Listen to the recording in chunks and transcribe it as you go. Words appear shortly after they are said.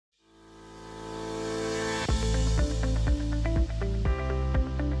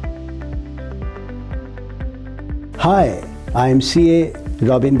Hi, I am CA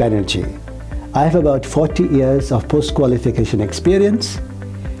Robin Banerjee. I have about 40 years of post-qualification experience.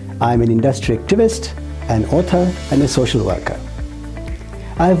 I am an industry activist, an author, and a social worker.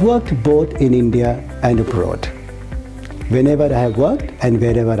 I have worked both in India and abroad. Whenever I have worked and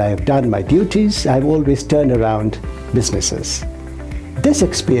wherever I have done my duties, I have always turned around businesses. This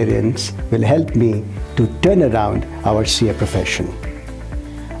experience will help me to turn around our CA profession.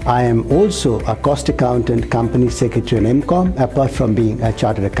 I am also a cost accountant, company secretary and MCOM, apart from being a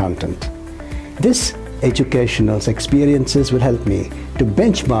chartered accountant. This educational experiences will help me to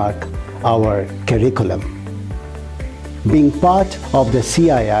benchmark our curriculum. Being part of the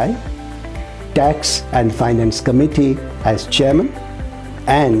CII, Tax and Finance Committee as chairman,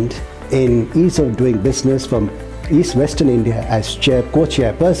 and in ease of doing business from East Western India as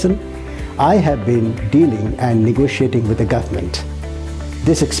co-chairperson, I have been dealing and negotiating with the government.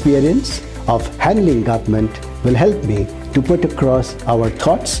 This experience of handling government will help me to put across our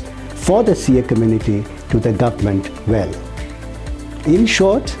thoughts for the CA community to the government well. In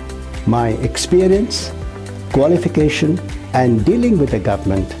short, my experience, qualification, and dealing with the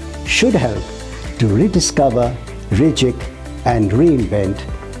government should help to rediscover, rejig, and reinvent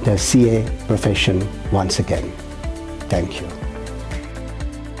the CA profession once again. Thank you.